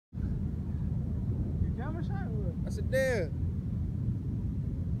I said, damn.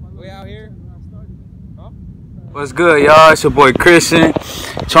 We out here? Huh? What's good, y'all? It's your boy Christian,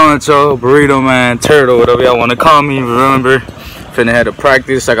 Choncho, Burrito Man, Turtle, whatever y'all want to call me. Remember, finna head to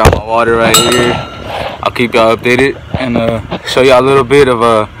practice. I got my water right here. I'll keep y'all updated and show y'all a little bit of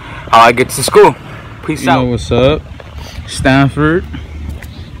how I get to school. Peace out. You know what's up? Stanford,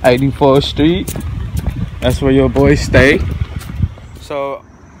 84th Street. That's where your boys stay. So,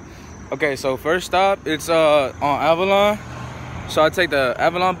 okay, so first stop, it's on Avalon. So I take the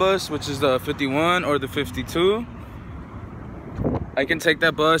Avalon bus, which is the 51 or the 52. I can take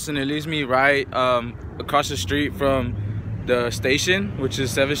that bus and it leaves me right across the street from the station, which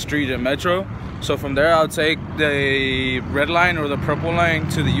is 7th Street and Metro. So from there, I'll take the red line or the purple line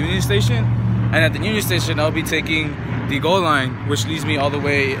to the Union Station. And at the Union Station, I'll be taking the gold line, which leads me all the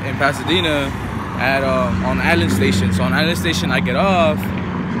way in Pasadena at on Island Station. So on Island Station, I get off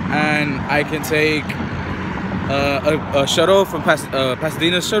and I can take a shuttle from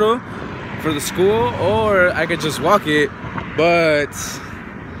Pasadena shuttle for the school, or I could just walk it. But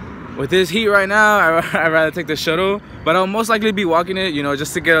with this heat right now, I'd rather take the shuttle, but I'll most likely be walking it, you know,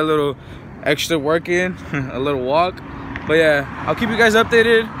 just to get a little extra work in, a little walk. But yeah, I'll keep you guys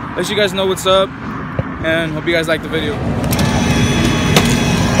updated, let you guys know what's up, and hope you guys like the video. I'm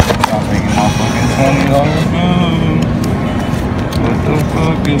making my fucking $20 bill. What the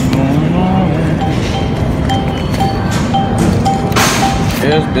fuck is going on?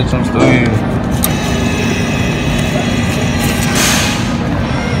 Yes, bitch, I'm still here.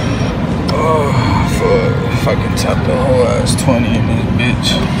 Oh, fuck. If I can tap the whole ass 20 in this bitch.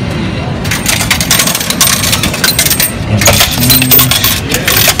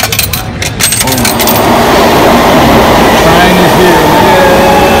 Oh, trying is here,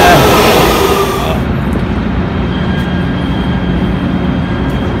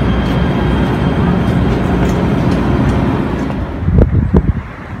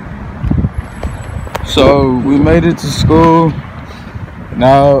 So we made it to school.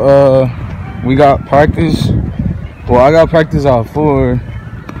 Now we got practice. Well, I got practice at 4,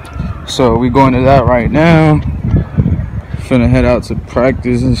 so we going to that right now. Finna head out to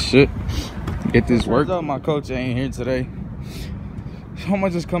practice and shit. Get this work. My coach ain't here today, so I'm gonna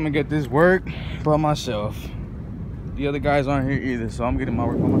just come and get this work by myself. The other guys aren't here either, so I'm getting my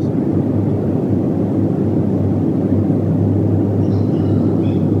work by myself.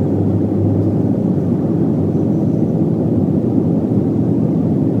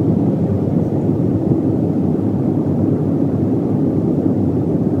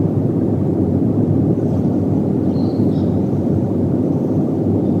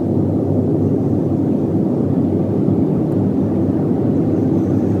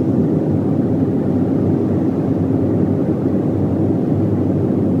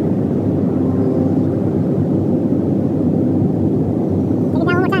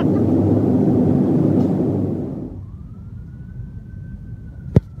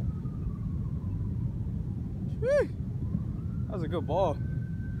 That was a good ball.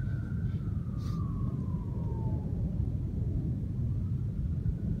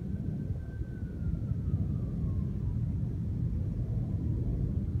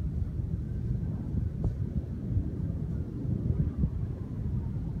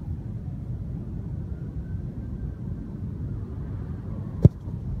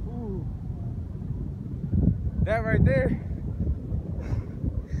 Ooh. That right there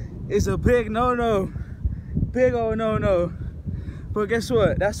is a big no-no. Big old no-no. But guess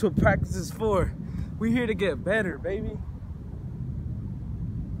what? That's what practice is for. We're here to get better, baby.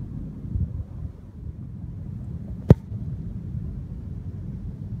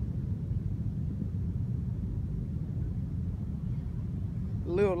 A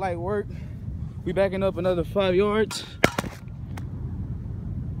little light work. We backing up another 5 yards.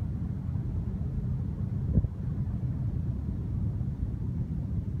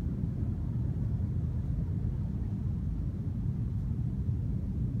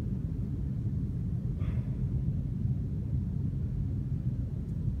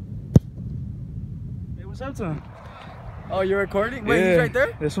 What's up to him? Oh, you're recording? Wait, yeah, he's right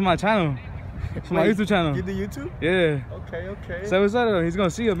there? That's for my channel. For my YouTube channel. You do YouTube? Yeah. Okay, okay. So what's up? He's gonna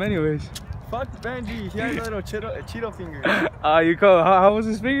see him anyways. Fuck Benji, he has a little Cheeto fingers. You cold. How was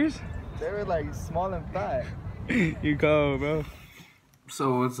his fingers? They were like small and fat. You cold, bro.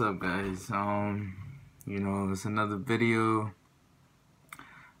 So what's up, guys? You know, it's another video.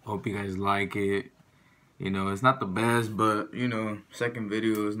 Hope you guys like it. You know, it's not the best, but you know, second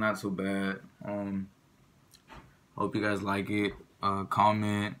video is not so bad. Hope you guys like it.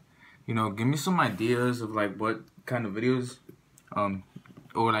 Comment, you know, give me some ideas of like what kind of videos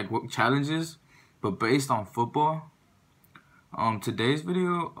or like what challenges But based on football, today's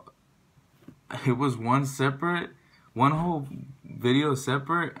video, it was one whole video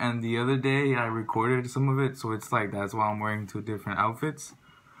separate, and the other day I recorded some of it, so it's like that's why I'm wearing 2 different outfits.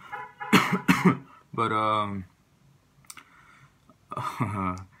 But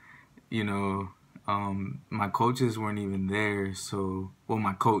you know, my coaches weren't even there, so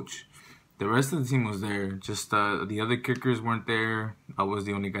my coach. The rest of the team was there, just the other kickers weren't there. I was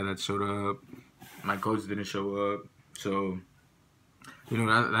the only guy that showed up. My coach didn't show up, so you know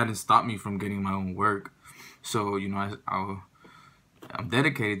that didn't stop me from getting my own work. So you know I'm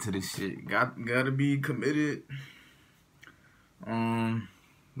dedicated to this shit. Gotta be committed.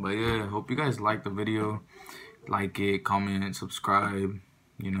 But yeah, hope you guys like the video. Like it, comment, subscribe.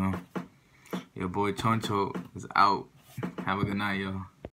 You know, your boy Choncho is out. Have a good night, y'all.